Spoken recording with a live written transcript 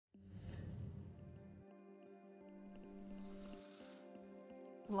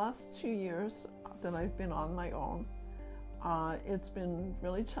last 2 years that I've been on my own, it's been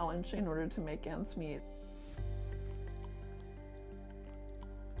really challenging in order to make ends meet.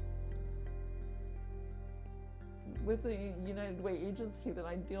 With the United Way agency that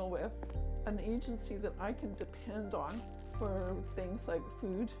I deal with, an agency that I can depend on for things like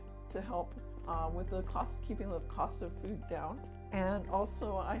food to help with the cost, keeping the cost of food down. And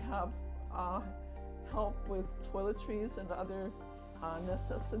also I have help with toiletries and other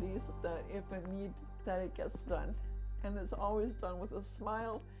necessities that if I need, that it gets done. And it's always done with a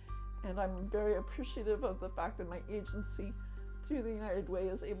smile. And I'm very appreciative of the fact that my agency, through the United Way,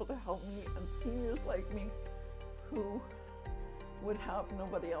 is able to help me and seniors like me who would have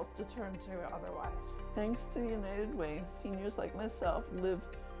nobody else to turn to otherwise. Thanks to the United Way, seniors like myself live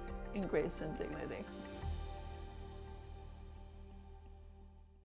in grace and dignity.